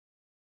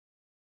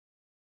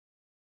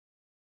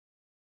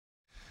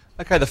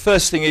Okay, the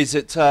first thing is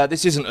that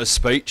this isn't a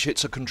speech,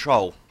 it's a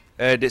control.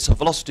 And it's a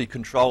velocity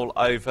control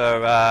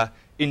over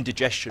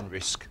indigestion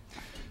risk.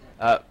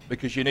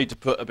 Because you need to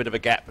put a bit of a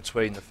gap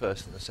between the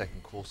first and the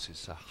second courses,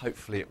 so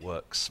hopefully it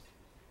works.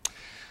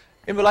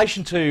 In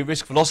relation to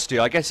risk velocity,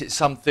 I guess it's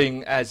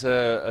something as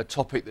a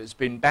topic that's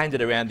been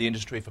bandied around the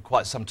industry for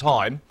quite some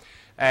time.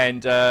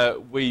 And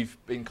we've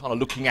been kind of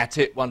looking at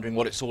it, wondering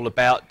what it's all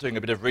about, doing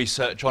a bit of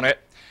research on it.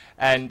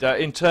 And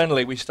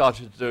internally, we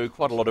started to do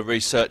quite a lot of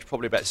research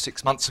probably about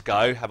 6 months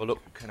ago. Have a look,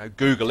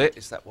 Google it.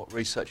 Is that what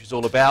research is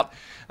all about?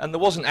 And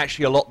there wasn't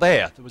actually a lot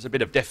there. There was a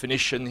bit of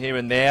definition here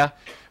and there.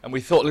 And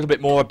we thought a little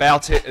bit more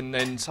about it. And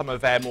then some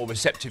of our more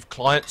receptive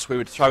clients, we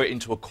would throw it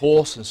into a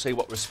course and see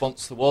what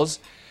response there was.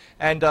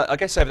 And I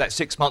guess over that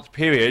 6-month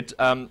period,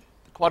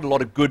 quite a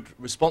lot of good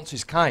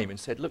responses came and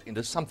said, look,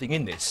 there's something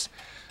in this.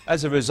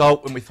 As a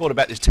result, when we thought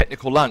about this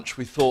technical lunch,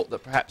 we thought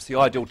that perhaps the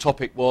ideal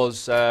topic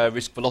was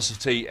risk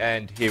velocity,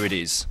 and here it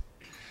is.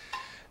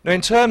 Now, in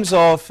terms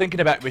of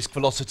thinking about risk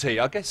velocity,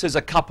 I guess there's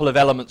a couple of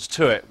elements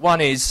to it. One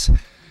is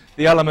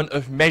the element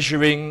of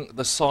measuring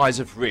the size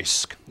of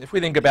risk. If we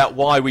think about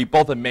why we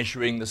bother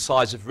measuring the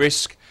size of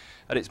risk,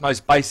 at its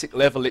most basic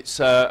level, it's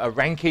a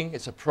ranking,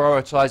 it's a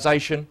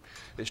prioritisation.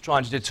 It's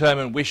trying to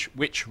determine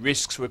which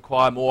risks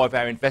require more of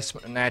our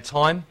investment and our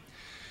time.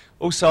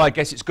 Also, I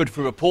guess it's good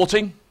for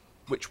reporting.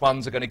 Which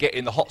ones are going to get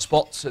in the hot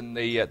spots and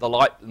the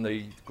light and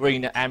the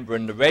green, amber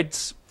and the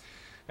reds.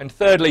 And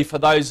thirdly, for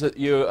those that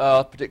you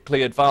are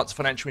particularly advanced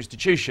financial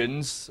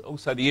institutions,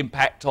 also the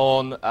impact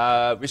on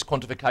risk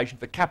quantification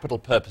for capital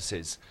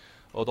purposes,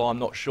 although I'm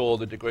not sure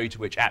the degree to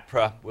which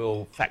APRA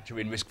will factor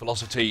in risk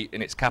velocity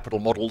in its capital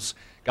models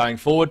going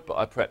forward,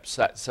 but perhaps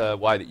that's a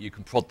way that you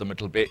can prod them a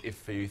little bit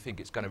if you think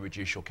it's going to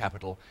reduce your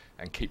capital,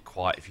 and keep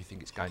quiet if you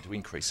think it's going to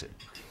increase it.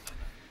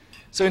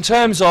 So in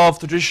terms of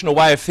the traditional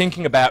way of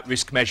thinking about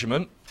risk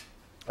measurement,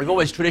 we've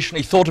always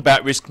traditionally thought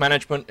about risk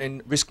measurement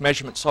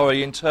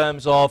in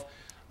terms of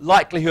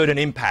likelihood and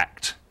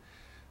impact.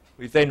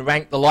 We've then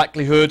ranked the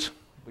likelihood,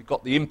 we've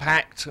got the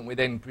impact, and we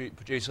then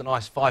produce a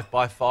nice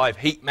 5x5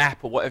 heat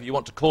map, or whatever you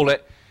want to call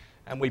it,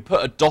 and we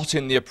put a dot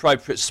in the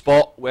appropriate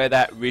spot where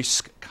that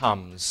risk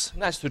comes.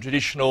 And that's the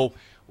traditional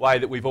way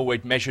that we've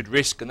always measured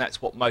risk, and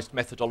that's what most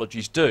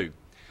methodologies do.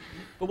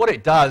 But what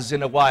it does,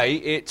 in a way,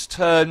 it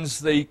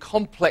turns the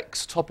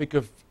complex topic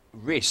of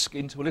risk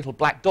into a little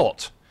black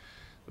dot.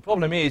 The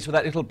problem is, with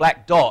that little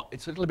black dot,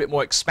 it's a little bit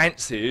more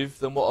expansive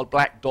than what a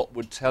black dot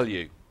would tell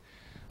you.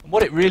 And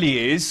what it really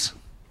is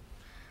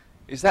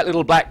that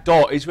little black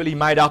dot is really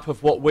made up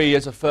of what we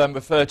as a firm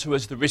refer to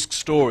as the risk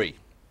story.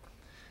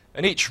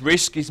 And each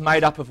risk is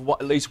made up of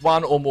at least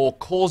one or more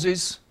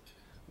causes,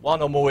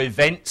 one or more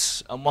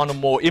events, and one or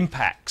more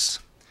impacts.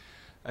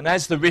 And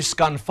as the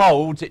risk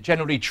unfolds, it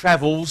generally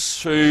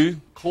travels through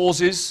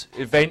causes,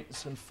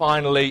 events, and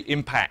finally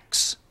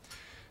impacts.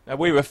 Now,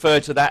 we refer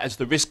to that as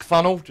the risk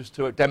funnel, just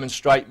to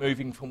demonstrate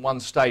moving from one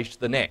stage to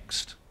the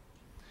next.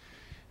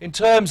 In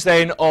terms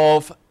then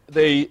of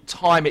the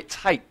time it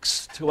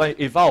takes to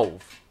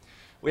evolve,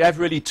 we have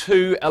really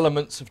two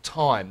elements of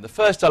time. The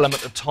first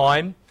element of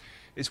time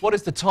is what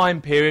is the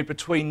time period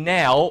between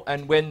now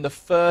and when the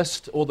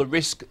first or the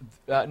risk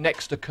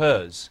next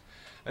occurs.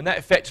 And that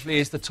effectively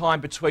is the time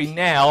between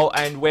now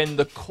and when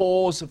the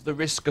cause of the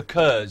risk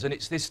occurs. And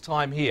it's this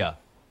time here.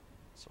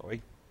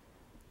 Sorry.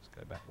 Let's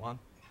go back one.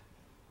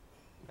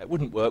 That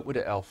wouldn't work, would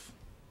it, Alf?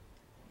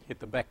 Hit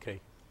the back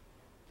key.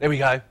 There we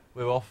go.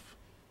 We're off.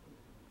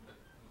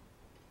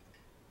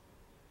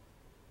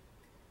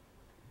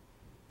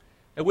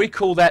 And we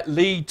call that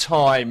lead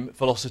time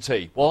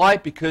velocity. Why?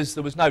 Because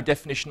there was no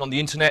definition on the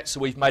internet,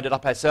 so we've made it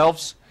up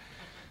ourselves.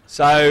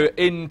 So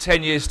in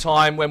 10 years'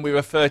 time, when we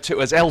refer to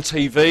it as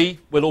LTV,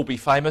 we'll all be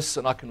famous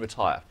and I can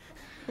retire.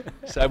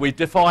 So we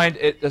defined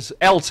it as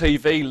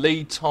LTV,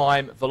 lead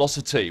time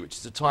velocity, which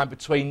is the time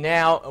between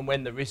now and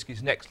when the risk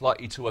is next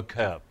likely to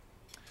occur.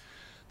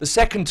 The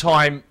second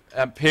time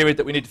period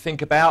that we need to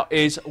think about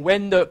is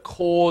when the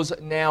cause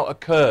now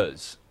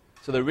occurs.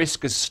 So the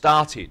risk has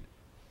started.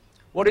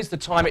 What is the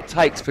time it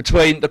takes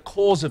between the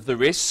cause of the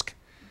risk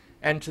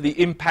and to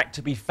the impact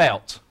to be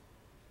felt?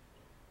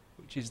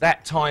 Which is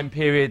that time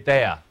period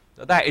there.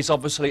 So that is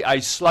obviously a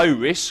slow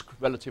risk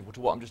relative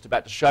to what I'm just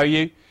about to show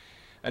you,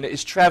 and it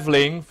is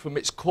travelling from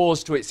its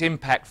cause to its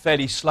impact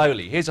fairly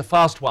slowly. Here's a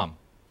fast one.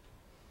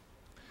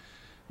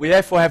 We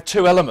therefore have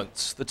two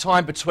elements, the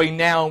time between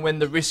now and when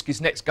the risk is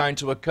next going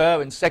to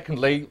occur, and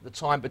secondly, the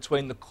time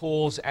between the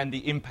cause and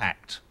the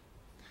impact.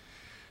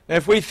 Now,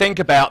 if we think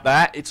about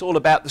that, it's all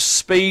about the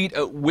speed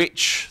at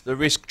which the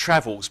risk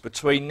travels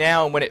between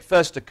now and when it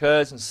first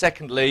occurs, and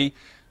secondly,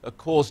 a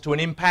cause to an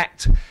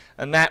impact,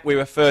 and that we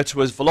refer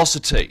to as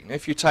velocity. Now,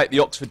 if you take the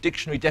Oxford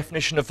Dictionary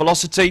definition of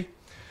velocity,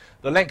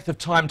 the length of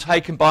time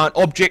taken by an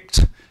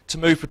object to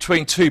move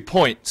between 2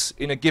 points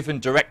in a given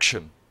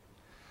direction.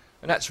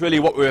 And that's really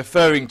what we're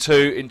referring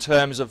to in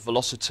terms of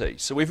velocity.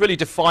 So we've really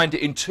defined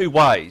it in two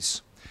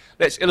ways.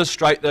 Let's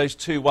illustrate those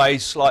two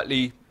ways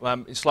slightly,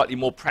 in slightly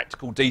more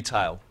practical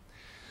detail.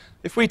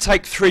 If we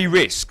take three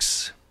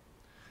risks,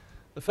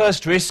 the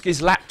first risk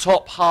is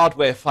laptop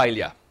hardware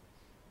failure.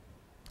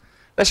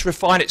 Let's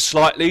refine it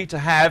slightly to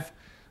have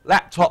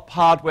laptop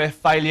hardware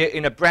failure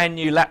in a brand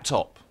new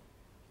laptop.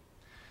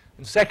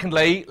 And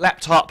secondly,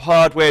 laptop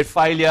hardware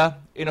failure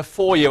in a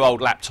 4-year-old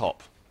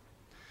laptop.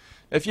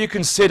 If you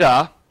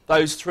consider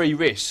those three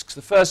risks,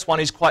 the first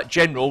one is quite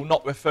general,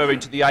 not referring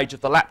to the age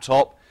of the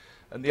laptop,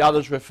 and the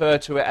others refer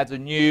to it as a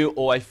new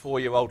or a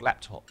 4-year-old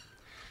laptop.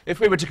 If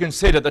we were to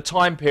consider the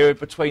time period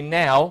between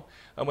now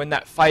and when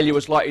that failure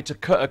was likely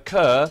to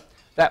occur,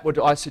 that would,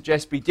 I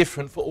suggest, be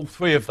different for all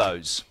three of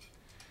those.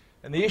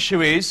 And the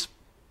issue is,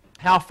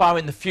 how far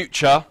in the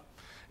future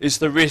is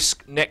the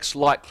risk next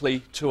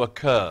likely to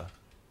occur?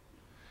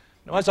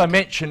 Now, as I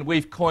mentioned,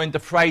 we've coined the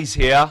phrase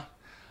here,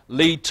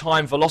 lead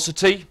time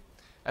velocity,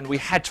 and we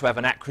had to have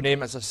an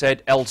acronym, as I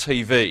said,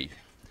 LTV.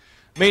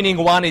 Meaning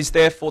one is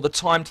therefore the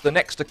time to the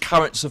next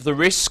occurrence of the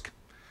risk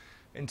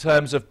in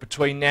terms of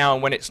between now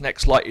and when it's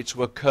next likely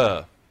to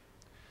occur.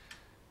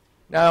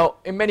 Now,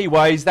 in many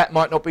ways, that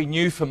might not be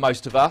new for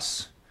most of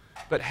us,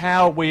 but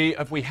how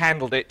have we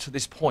handled it to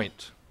this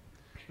point?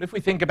 And if we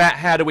think about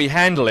how do we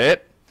handle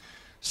it,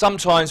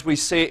 sometimes we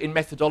see it in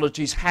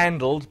methodologies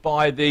handled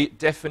by the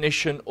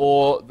definition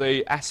or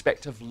the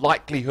aspect of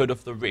likelihood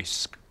of the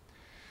risk.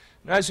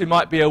 Now, as you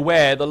might be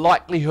aware, the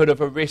likelihood of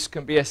a risk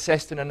can be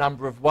assessed in a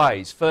number of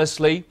ways.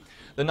 Firstly,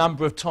 the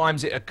number of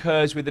times it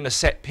occurs within a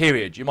set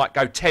period. You might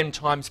go 10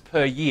 times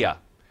per year.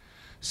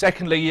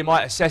 Secondly, you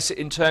might assess it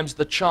in terms of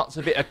the chance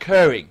of it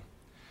occurring.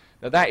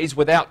 Now, that is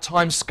without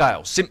time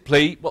scale.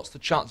 Simply, what's the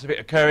chance of it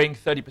occurring?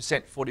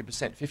 30%,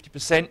 40%,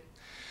 50%.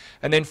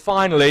 And then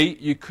finally,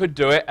 you could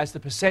do it as the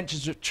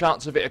percentage of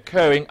chance of it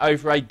occurring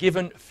over a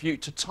given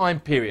future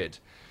time period,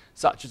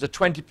 such as a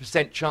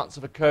 20% chance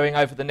of occurring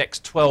over the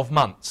next 12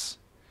 months.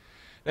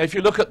 Now, if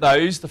you look at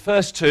those, the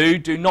first two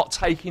do not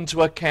take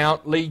into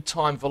account lead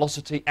time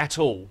velocity at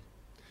all.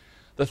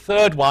 The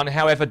third one,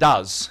 however,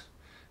 does,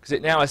 because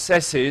it now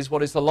assesses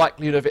what is the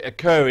likelihood of it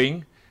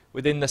occurring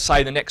within,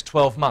 say, the next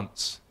 12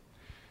 months.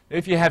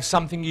 If you have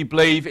something you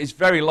believe is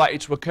very likely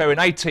to occur in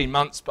 18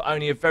 months, but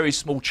only a very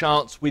small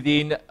chance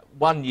within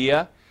 1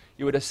 year,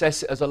 you would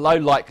assess it as a low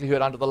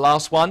likelihood under the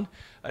last one,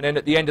 and then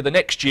at the end of the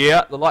next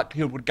year, the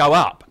likelihood would go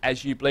up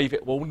as you believe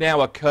it will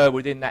now occur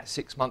within that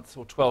 6-month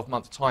or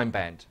 12-month time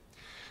band.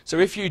 So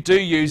if you do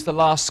use the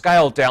last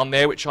scale down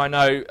there, which I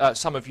know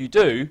some of you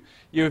do,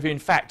 you have in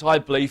fact, I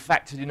believe,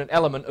 factored in an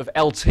element of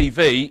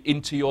LTV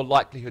into your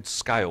likelihood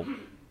scale.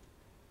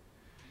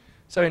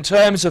 So in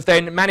terms of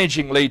then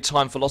managing lead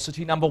time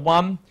velocity, number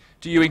one,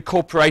 do you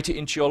incorporate it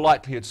into your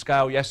likelihood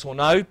scale, yes or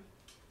no?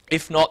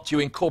 If not, do you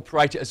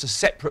incorporate it as a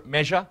separate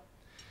measure?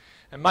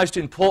 And most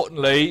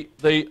importantly,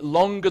 the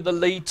longer the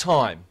lead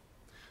time,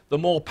 the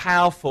more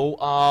powerful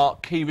are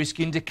key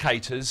risk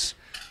indicators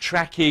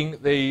tracking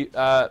the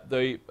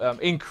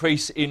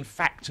increase in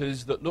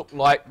factors that look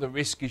like the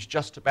risk is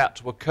just about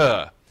to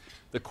occur.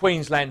 The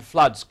Queensland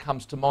floods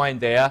comes to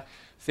mind there,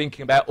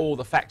 thinking about all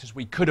the factors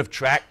we could have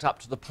tracked up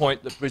to the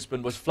point that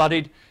Brisbane was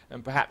flooded,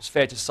 and perhaps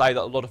fair to say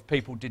that a lot of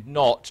people did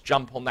not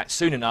jump on that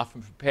soon enough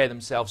and prepare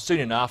themselves soon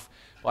enough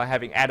by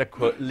having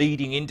adequate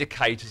leading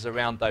indicators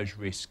around those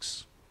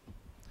risks.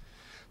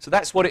 So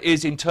that's what it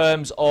is in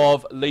terms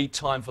of lead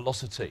time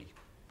velocity.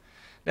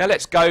 Now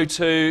let's go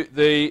to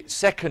the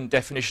second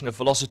definition of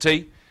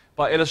velocity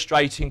by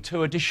illustrating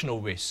two additional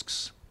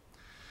risks.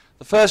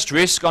 The first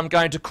risk I'm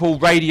going to call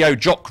radio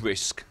jock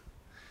risk,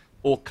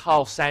 or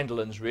Carl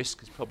Sandilands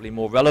risk is probably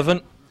more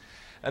relevant.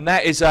 And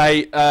that is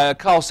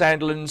Carl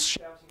Sandilands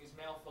shouting his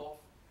mouth off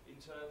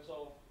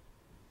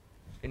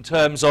in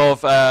terms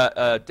of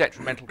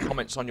detrimental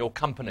comments on your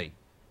company.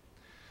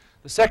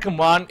 The second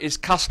one is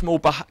customer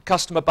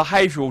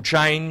behavioural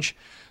change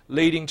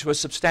leading to a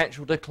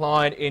substantial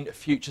decline in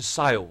future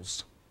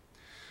sales.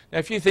 Now,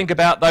 if you think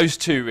about those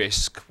two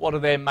risks, what are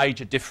their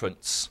major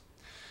difference?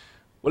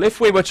 Well,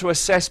 if we were to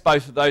assess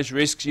both of those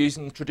risks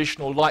using the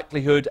traditional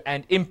likelihood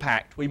and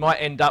impact, we might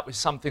end up with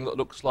something that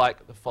looks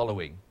like the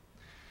following.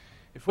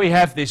 If we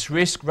have this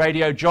risk,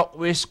 radio jock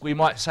risk, we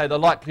might say the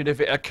likelihood of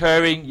it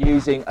occurring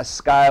using a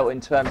scale in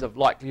terms of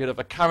likelihood of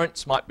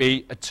occurrence might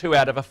be a 2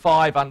 out of a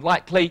 5,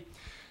 unlikely.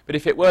 But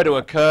if it were to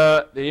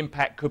occur, the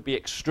impact could be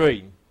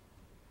extreme.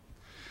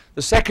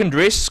 The second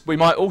risk, we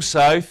might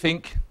also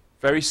think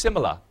very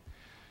similar.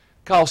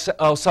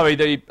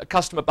 The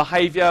customer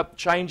behaviour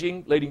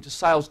changing, leading to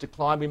sales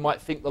decline, we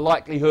might think the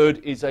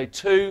likelihood is a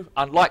 2,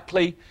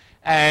 unlikely,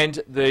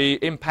 and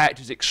the impact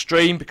is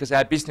extreme because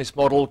our business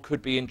model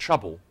could be in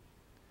trouble.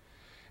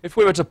 If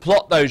we were to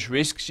plot those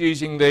risks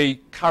using the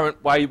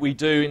current way we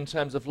do in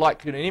terms of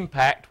likelihood and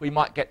impact, we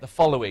might get the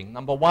following.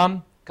 Number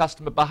one,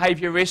 customer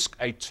behaviour risk,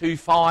 a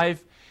 2.5,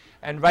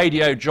 and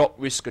radio jock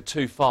risk, a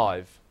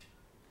 2.5.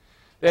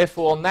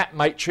 Therefore, on that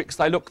matrix,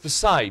 they look the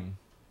same.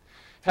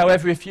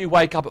 However, if you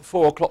wake up at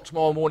 4 o'clock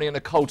tomorrow morning in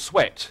a cold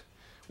sweat,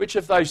 which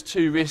of those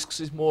two risks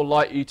is more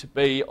likely to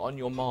be on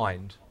your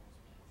mind?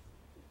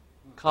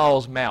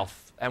 Carl's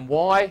mouth. And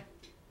why?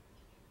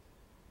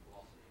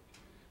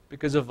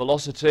 Because of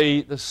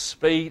velocity, the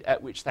speed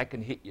at which that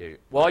can hit you.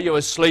 While you're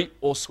asleep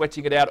or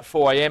sweating it out at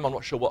 4 AM, I'm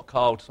not sure what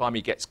Carl time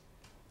he gets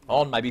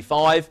on, maybe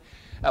 5,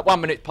 At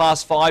 1 minute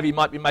past 5, he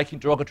might be making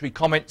derogatory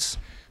comments.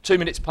 2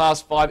 minutes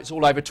past 5, it's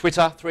all over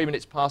Twitter. 3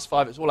 minutes past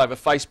 5, it's all over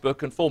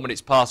Facebook. And 4 minutes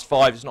past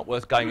 5, it's not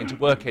worth going into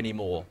work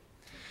anymore.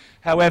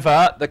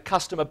 However, the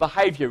customer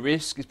behaviour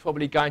risk is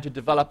probably going to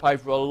develop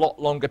over a lot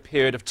longer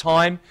period of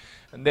time,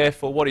 and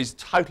therefore what is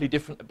totally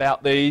different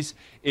about these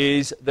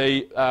is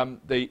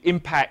the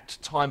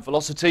impact time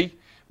velocity,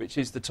 which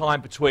is the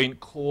time between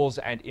cause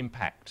and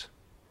impact.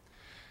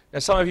 Now,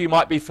 some of you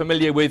might be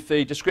familiar with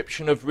the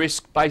description of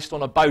risk based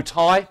on a bow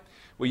tie.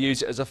 We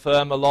use it as a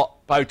firm a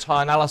lot, bow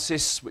tie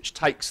analysis, which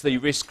takes the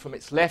risk from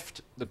its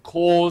left, the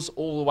cause,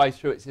 all the way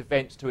through its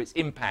events to its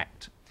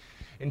impact.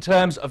 In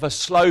terms of a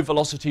slow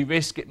velocity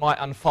risk, it might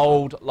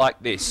unfold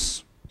like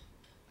this.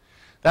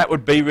 That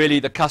would be really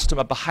the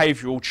customer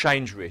behavioural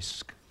change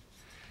risk.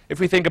 If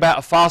we think about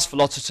a fast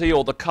velocity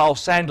or the Carl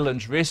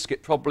Sandilands risk,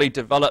 it probably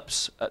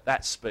develops at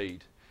that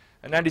speed.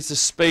 And that is the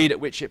speed at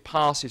which it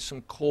passes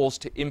from cause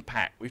to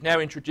impact. We've now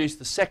introduced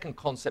the second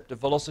concept of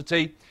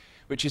velocity,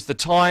 which is the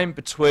time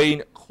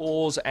between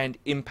cause and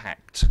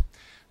impact.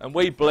 And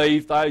we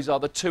believe those are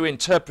the two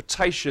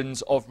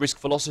interpretations of risk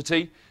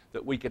velocity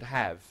that we could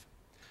have.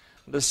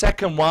 The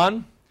second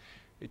one,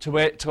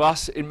 to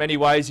us in many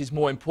ways, is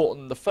more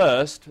important than the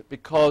first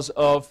because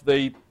of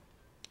the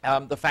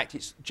fact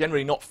it's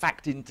generally not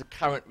factored into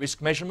current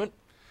risk measurement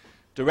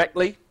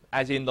directly,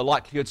 as in the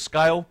likelihood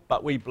scale,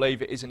 but we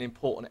believe it is an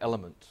important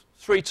element.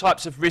 3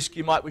 types of risk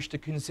you might wish to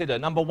consider.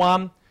 Number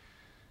 1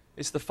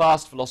 is the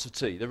fast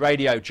velocity, the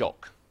radio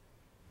jock.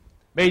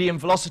 Medium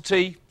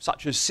velocity,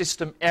 such as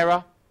system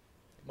error,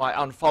 might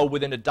unfold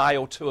within a day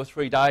or 2 or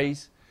 3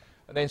 days.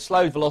 And then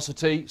slow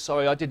velocity,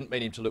 sorry, I didn't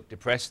mean him to look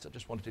depressed, I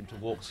just wanted him to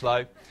walk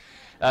slow.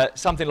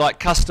 Something like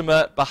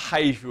customer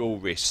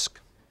behavioural risk.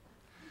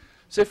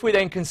 So if we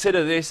then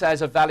consider this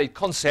as a valid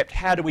concept,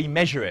 how do we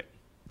measure it?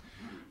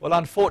 Well,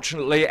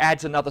 unfortunately, it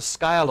adds another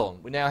scale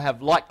on. We now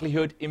have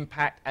likelihood,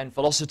 impact, and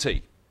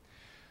velocity.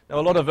 Now,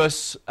 a lot of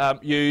us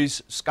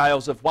use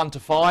scales of 1 to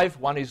 5.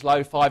 1 is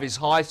low, 5 is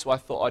high, so I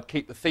thought I'd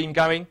keep the theme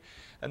going.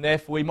 And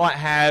therefore, we might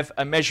have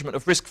a measurement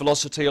of risk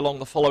velocity along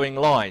the following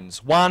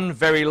lines. 1,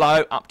 very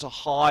low, up to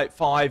high,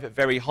 5,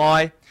 very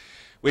high.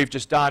 We've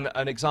just done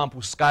an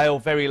example scale,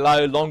 very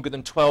low, longer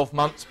than 12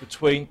 months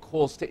between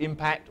cause to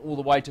impact, all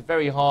the way to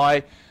very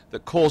high. The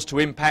cause to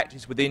impact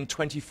is within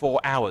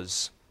 24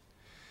 hours.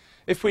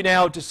 If we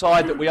now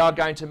decide that we are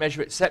going to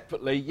measure it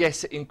separately,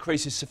 yes, it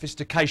increases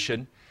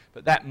sophistication,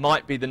 but that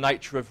might be the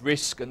nature of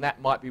risk and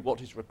that might be what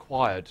is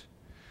required.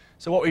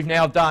 So what we've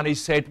now done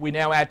is said we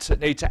now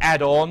need to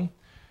add on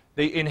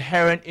the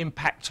inherent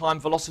impact time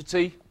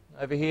velocity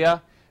over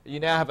here. You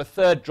now have a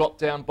third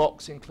drop-down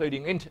box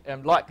including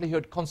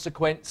likelihood,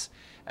 consequence,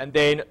 and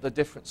then the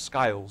different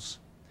scales.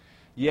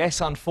 Yes,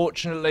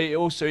 unfortunately, it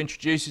also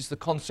introduces the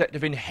concept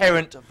of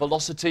inherent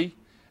velocity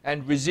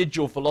and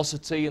residual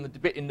velocity, and the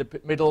bit in the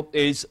middle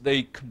is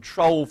the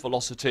control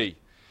velocity,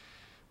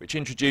 which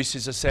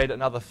introduces, as I said,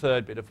 another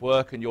third bit of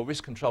work, and your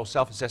risk control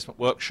self-assessment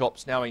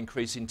workshops now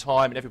increase in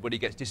time and everybody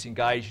gets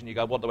disengaged and you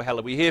go, what the hell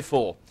are we here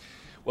for?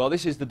 Well,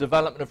 this is the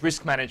development of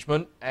risk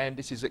management, and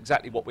this is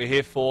exactly what we're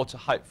here for, to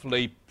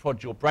hopefully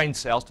prod your brain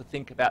cells to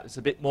think about this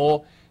a bit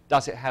more.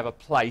 Does it have a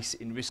place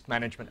in risk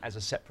management as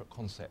a separate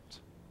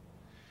concept?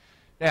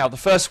 Now, the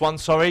first one,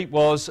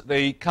 was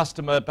the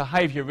customer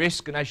behaviour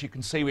risk, and as you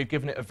can see, we've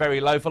given it a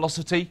very low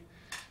velocity.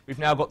 We've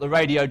now got the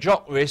radio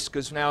jock risk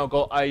has now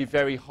got a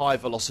very high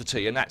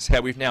velocity, and that's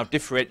how we've now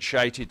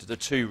differentiated the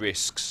 2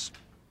 risks.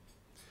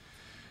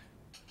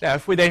 Now,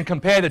 if we then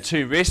compare the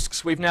 2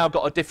 risks, we've now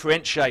got a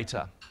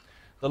differentiator.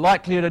 The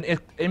likelihood and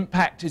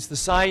impact is the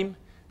same,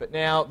 but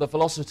now the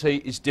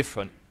velocity is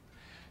different.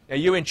 Now,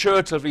 you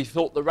intuitively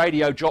thought the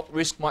radio jock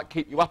risk might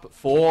keep you up at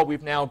 4.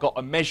 We've now got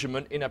a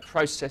measurement in a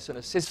process and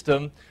a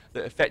system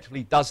that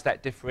effectively does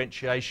that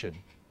differentiation.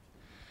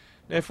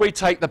 Now, if we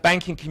take the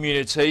banking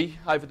community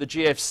over the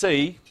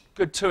GFC,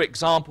 good 2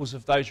 examples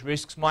of those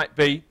risks might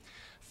be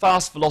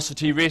fast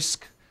velocity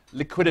risk,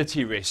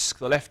 liquidity risk,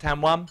 the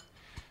left-hand one,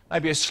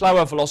 maybe a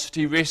slower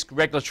velocity risk,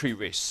 regulatory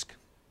risk.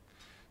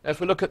 Now, if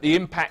we look at the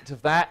impact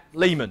of that,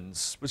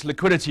 Lehman's was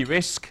liquidity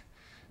risk,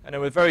 and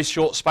in a very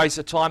short space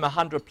of time,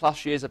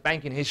 100+ years of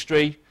banking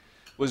history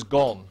was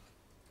gone.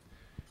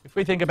 If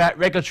we think about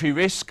regulatory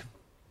risk,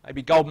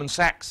 maybe Goldman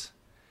Sachs,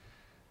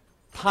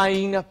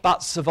 pain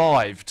but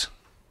survived.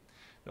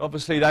 Now,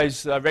 obviously,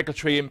 those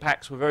regulatory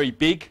impacts were very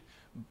big,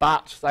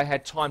 but they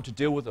had time to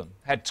deal with them.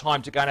 Had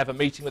time to go and have a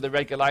meeting with the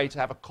regulator,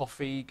 have a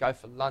coffee, go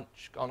for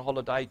lunch, go on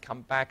holiday,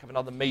 come back, have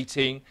another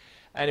meeting,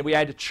 and we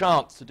had a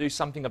chance to do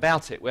something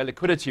about it. Where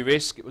liquidity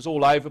risk, it was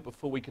all over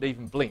before we could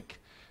even blink.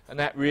 And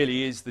that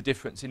really is the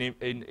difference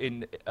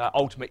in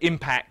ultimate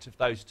impact of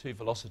those 2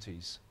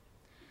 velocities.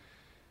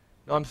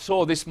 Now, I'm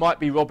sure this might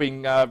be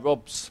robbing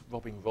Rob's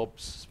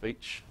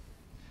speech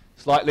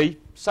slightly.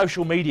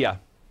 Social media.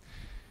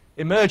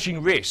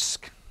 Emerging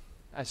risk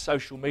as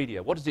social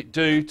media. What does it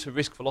do to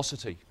risk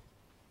velocity?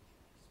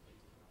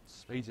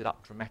 Speeds it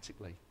up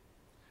dramatically.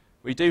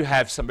 We do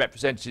have some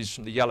representatives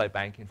from the Yellow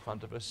Bank in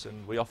front of us,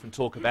 and we often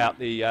talk about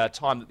the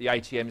time that the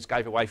ATMs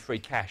gave away free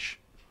cash.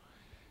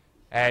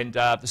 And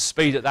the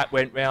speed that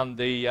went round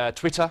the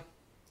Twitter,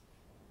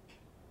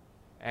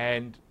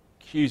 and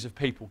queues of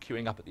people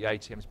queuing up at the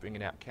ATMs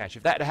bringing out cash.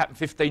 If that had happened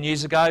 15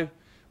 years ago,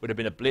 would have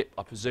been a blip,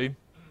 I presume.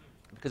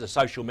 Because of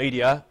social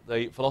media,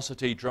 the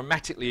velocity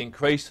dramatically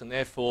increased, and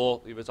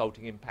therefore the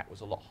resulting impact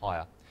was a lot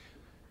higher.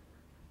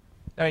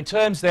 Now, in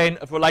terms then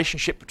of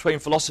relationship between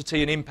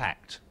velocity and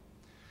impact,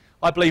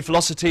 I believe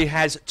velocity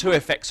has two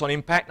effects on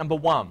impact. Number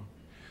one,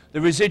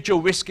 the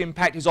residual risk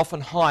impact is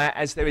often higher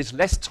as there is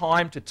less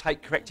time to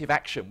take corrective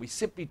action. We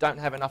simply don't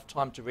have enough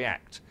time to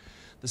react.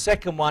 The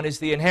second one is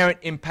the inherent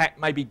impact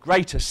may be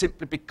greater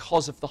simply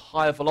because of the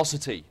higher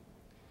velocity.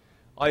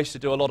 I used to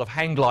do a lot of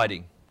hang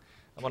gliding,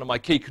 and one of my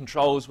key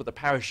controls was a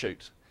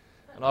parachute.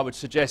 And I would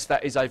suggest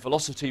that is a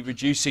velocity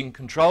reducing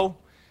control,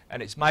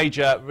 and its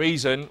major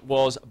reason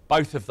was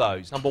both of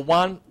those. Number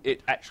one,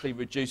 it actually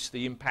reduced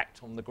the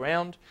impact on the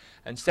ground,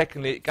 and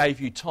secondly, it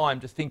gave you time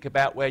to think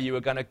about where you were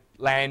going to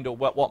land or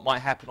what might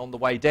happen on the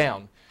way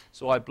down.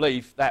 So I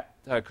believe that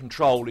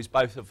control is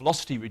both a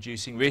velocity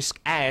reducing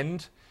risk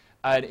and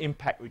an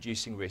impact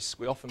reducing risk.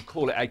 We often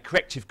call it a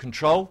corrective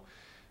control,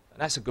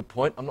 and that's a good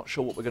point. I'm not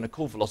sure what we're going to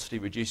call velocity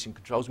reducing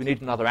controls. We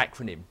need another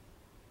acronym.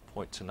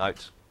 Point to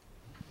note.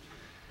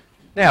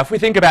 Now, if we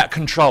think about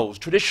controls,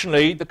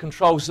 traditionally the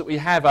controls that we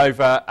have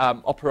over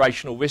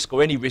operational risk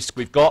or any risk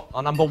we've got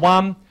are, number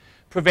one,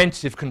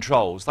 preventative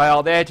controls. They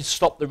are there to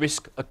stop the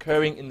risk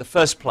occurring in the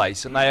first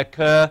place, and they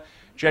occur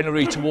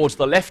generally towards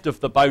the left of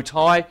the bow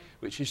tie,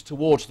 which is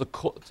towards the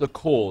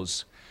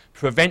cause.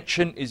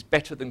 Prevention is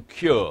better than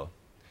cure.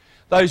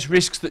 Those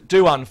risks that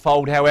do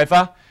unfold,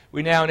 however,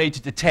 we now need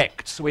to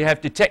detect. So we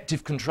have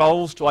detective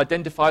controls to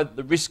identify that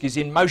the risk is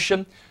in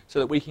motion so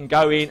that we can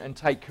go in and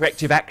take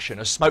corrective action.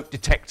 A smoke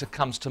detector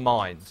comes to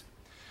mind.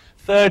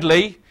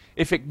 Thirdly,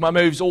 if it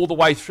moves all the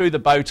way through the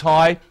bow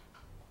tie,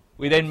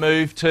 we then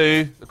move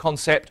to the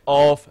concept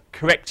of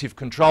corrective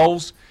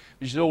controls,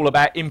 which is all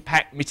about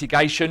impact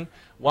mitigation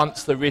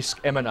once the risk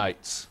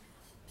emanates.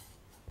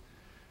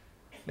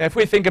 Now, if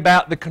we think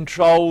about the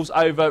controls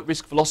over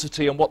risk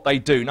velocity and what they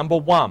do, number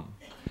one,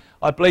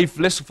 I believe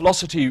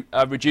velocity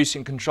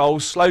reducing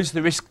controls slows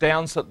the risk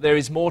down so that there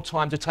is more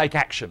time to take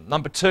action.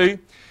 Number two,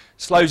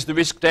 slows the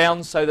risk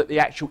down so that the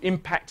actual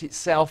impact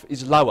itself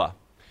is lower.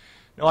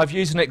 Now, I've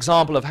used an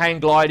example of hang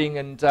gliding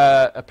and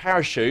a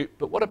parachute,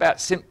 but what about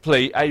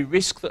simply a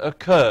risk that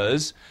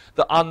occurs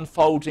that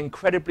unfolds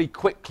incredibly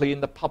quickly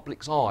in the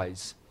public's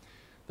eyes?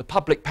 The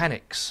public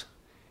panics.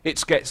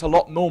 It gets a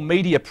lot more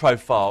media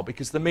profile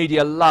because the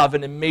media love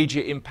an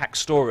immediate impact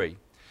story.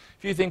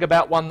 If you think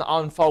about one that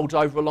unfolds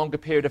over a longer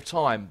period of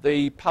time,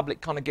 the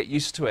public kind of get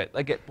used to it.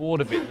 They get bored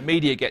of it. The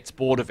media gets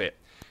bored of it.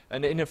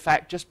 And in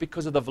fact, just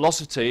because of the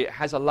velocity, it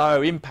has a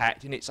lower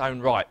impact in its own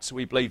right. So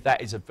we believe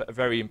that is a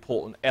very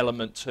important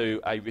element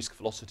to a risk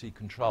velocity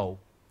control.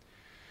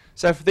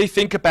 So if they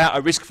think about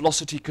a risk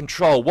velocity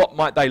control, what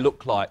might they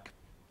look like?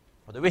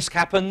 Well, the risk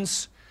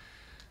happens,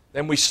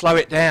 then we slow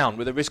it down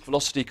with a risk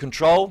velocity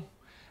control,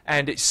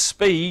 and its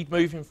speed,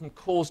 moving from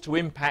cause to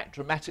impact,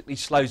 dramatically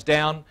slows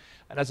down.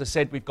 And as I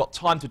said, we've got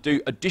time to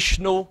do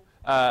additional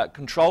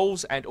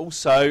controls, and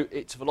also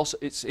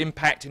its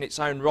impact in its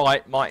own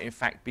right might in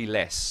fact be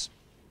less.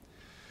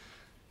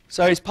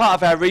 So as part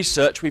of our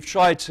research, we've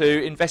tried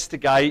to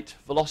investigate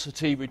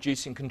velocity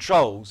reducing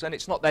controls, and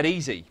it's not that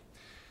easy.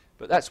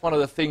 But that's one of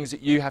the things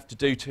that you have to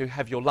do to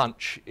have your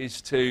lunch,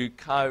 is to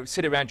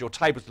sit around your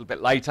tables a little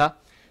bit later,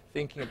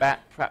 thinking about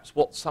perhaps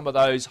what some of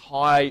those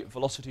high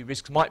velocity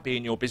risks might be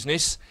in your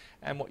business,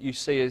 and what you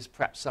see as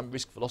perhaps some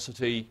risk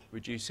velocity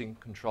reducing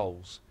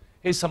controls.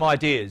 Here's some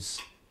ideas.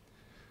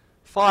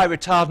 Fire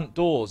retardant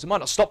doors. It might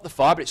not stop the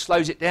fire, but it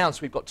slows it down so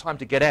we've got time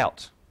to get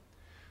out.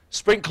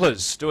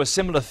 Sprinklers do a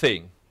similar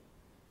thing.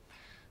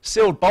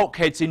 Sealed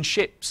bulkheads in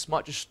ships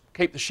might just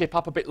keep the ship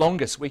up a bit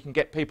longer so we can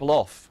get people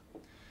off.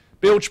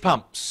 Bilge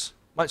pumps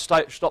won't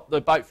stop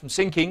the boat from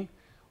sinking.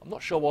 I'm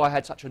not sure why I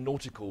had such a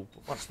nautical,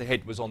 but once the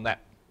head was on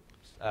that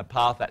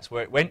path, that's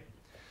where it went.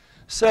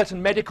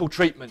 Certain medical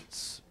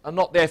treatments are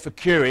not there for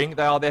curing,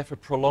 they are there for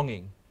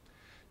prolonging.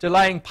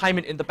 Delaying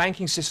payment in the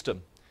banking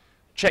system.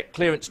 Check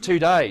clearance 2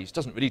 days.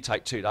 Doesn't really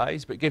take 2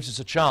 days, but it gives us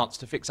a chance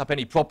to fix up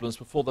any problems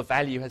before the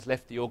value has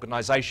left the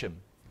organisation.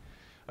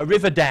 A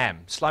river dam,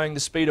 slowing the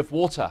speed of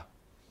water.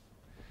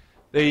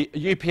 The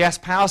UPS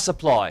power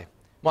supply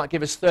might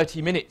give us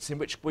 30 minutes in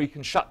which we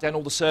can shut down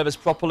all the servers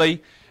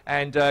properly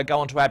and go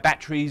onto our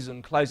batteries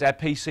and close our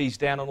PCs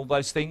down and all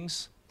those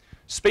things.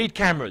 Speed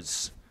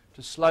cameras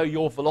to slow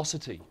your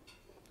velocity.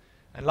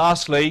 And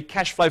lastly,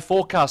 cash flow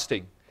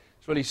forecasting.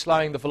 It's really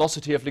slowing the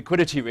velocity of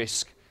liquidity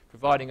risk,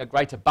 providing a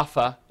greater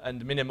buffer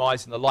and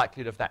minimising the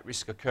likelihood of that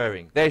risk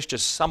occurring. There's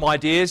just some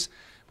ideas,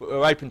 but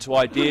we're open to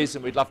ideas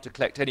and we'd love to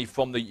collect any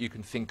from that you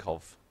can think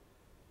of.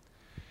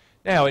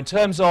 Now, in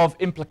terms of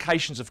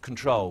implications of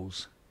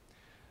controls,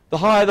 the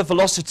higher the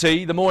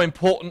velocity, the more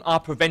important are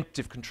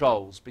preventive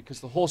controls,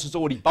 because the horse is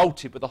already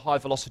bolted with a high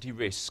velocity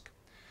risk.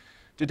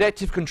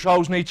 Detective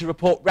controls need to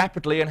report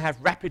rapidly and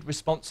have rapid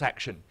response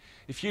action.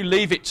 If you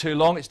leave it too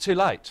long, it's too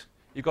late.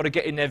 You've got to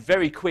get in there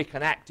very quick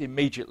and act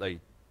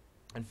immediately.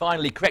 And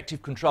finally,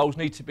 corrective controls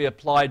need to be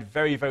applied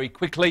very, very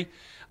quickly,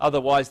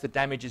 otherwise the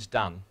damage is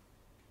done.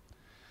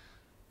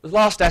 The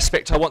last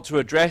aspect I want to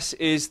address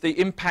is the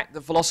impact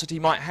that velocity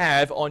might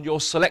have on your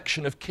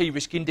selection of key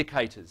risk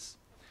indicators.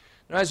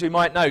 Now, as we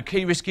might know,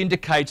 key risk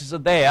indicators are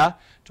there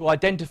to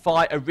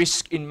identify a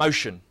risk in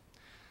motion.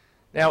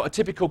 Now, a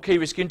typical key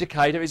risk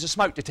indicator is a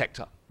smoke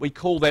detector. We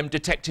call them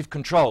detective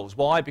controls.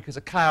 Why? Because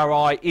a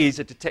KRI is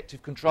a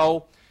detective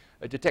control.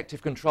 A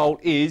detective control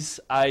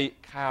is a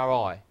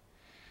KRI.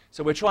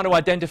 So we're trying to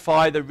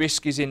identify the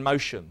risk is in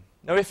motion.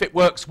 Now, if it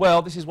works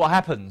well, this is what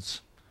happens.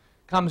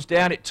 Comes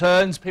down, it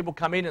turns, people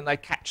come in and they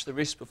catch the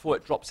risk before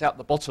it drops out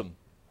the bottom.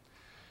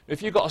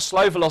 If you've got a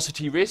slow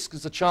velocity risk,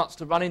 there's a chance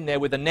to run in there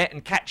with a net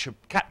and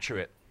capture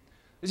it.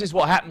 This is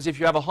what happens if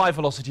you have a high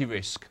velocity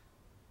risk.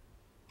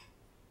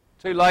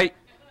 Too late,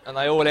 and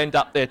they all end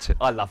up there too.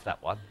 I love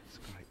that one. It's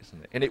great,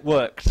 isn't it? And it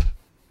worked.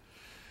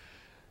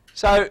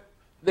 So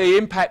the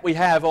impact we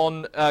have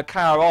on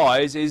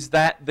KRIs is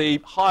that the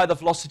higher the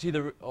velocity,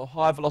 or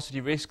higher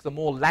velocity risk, the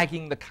more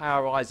lagging the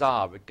KRIs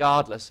are,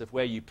 regardless of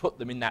where you put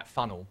them in that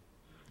funnel.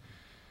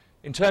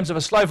 In terms of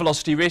a slow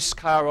velocity risk,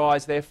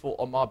 KRIs therefore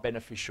are more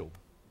beneficial.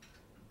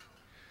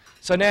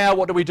 So now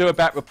what do we do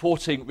about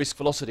reporting risk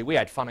velocity? We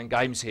had fun and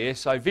games here.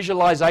 So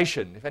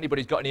visualization, if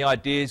anybody's got any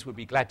ideas, we'd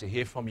be glad to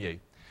hear from you.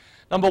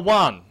 Number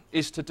one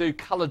is to do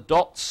coloured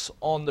dots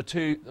on the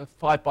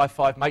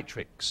 5x5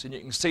 matrix. And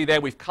you can see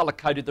there we've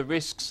colour-coded the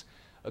risks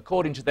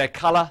according to their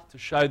colour to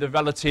show the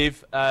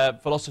relative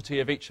velocity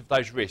of each of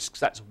those risks.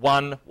 That's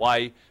one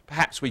way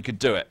perhaps we could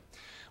do it.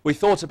 We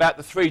thought about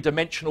the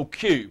three-dimensional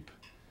cube.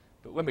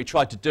 But when we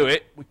tried to do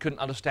it, we couldn't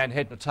understand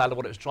head nor tail of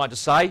what it was trying to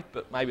say,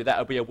 but maybe that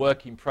will be a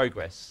work in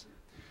progress.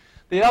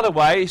 The other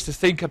way is to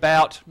think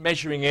about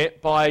measuring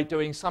it by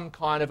doing some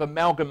kind of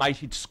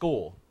amalgamated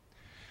score.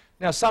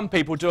 Now, some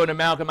people do an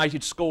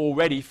amalgamated score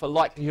already for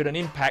likelihood and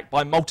impact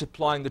by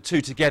multiplying the two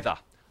together,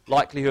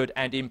 likelihood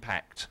and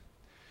impact.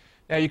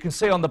 Now, you can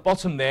see on the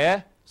bottom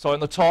there, so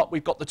on the top,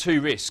 we've got the two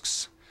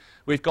risks.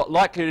 We've got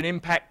likelihood and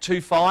impact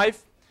 2.5.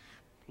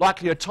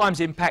 Likelihood times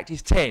impact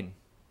is 10.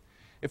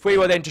 If we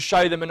were then to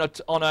show them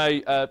on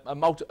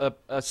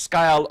a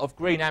scale of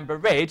green, amber,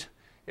 red,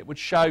 it would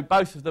show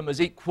both of them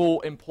as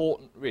equal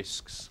important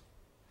risks.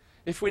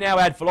 If we now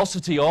add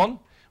velocity on,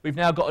 we've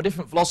now got a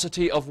different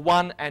velocity of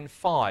 1 and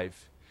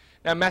 5.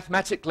 Now,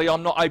 mathematically,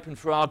 I'm not open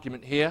for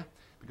argument here,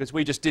 because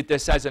we just did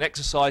this as an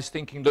exercise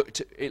thinking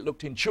it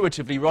looked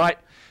intuitively right.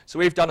 So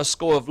we've done a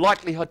score of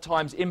likelihood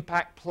times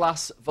impact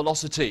plus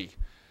velocity.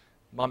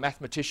 My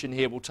mathematician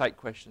here will take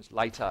questions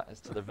later as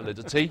to the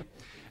validity.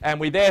 And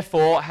we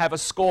therefore have a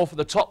score for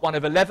the top one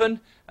of 11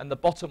 and the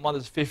bottom one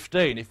is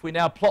 15. If we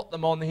now plot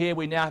them on here,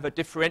 we now have a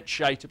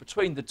differentiator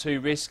between the two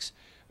risks,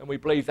 and we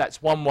believe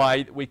that's one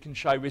way that we can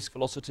show risk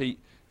velocity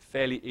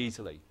fairly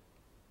easily.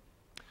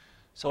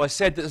 So I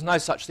said that there's no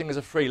such thing as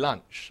a free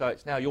lunch, so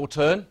it's now your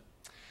turn.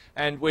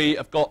 And we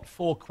have got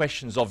 4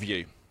 questions of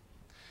you.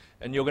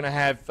 And you're going to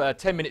have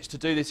 10 minutes to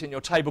do this in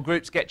your table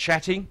groups, get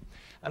chatting.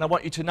 And I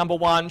want you to, number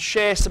one,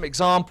 share some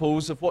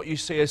examples of what you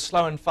see as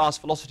slow and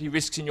fast velocity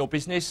risks in your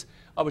business.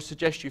 I would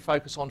suggest you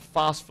focus on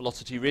fast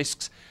velocity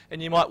risks,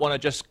 and you might want to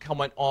just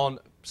comment on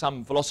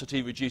some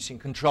velocity reducing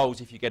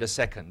controls if you get a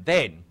second.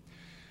 Then,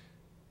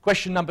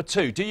 question number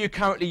 2, do you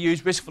currently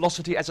use risk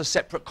velocity as a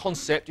separate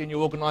concept in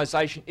your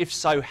organisation? If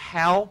so,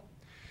 how?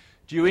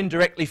 Do you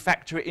indirectly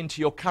factor it into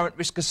your current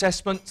risk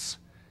assessments?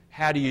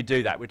 How do you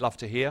do that? We'd love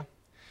to hear.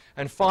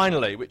 And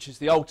finally, which is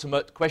the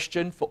ultimate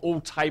question for all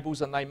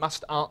tables, and they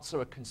must answer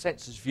a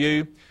consensus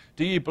view,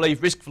 do you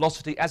believe risk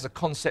velocity as a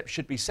concept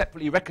should be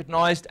separately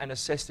recognised and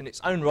assessed in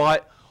its own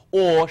right,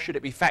 or should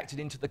it be factored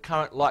into the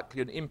current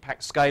likelihood and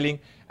impact scaling?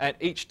 And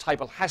each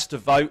table has to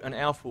vote, and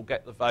Alf will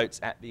get the votes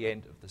at the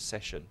end of the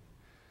session.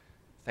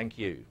 Thank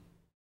you.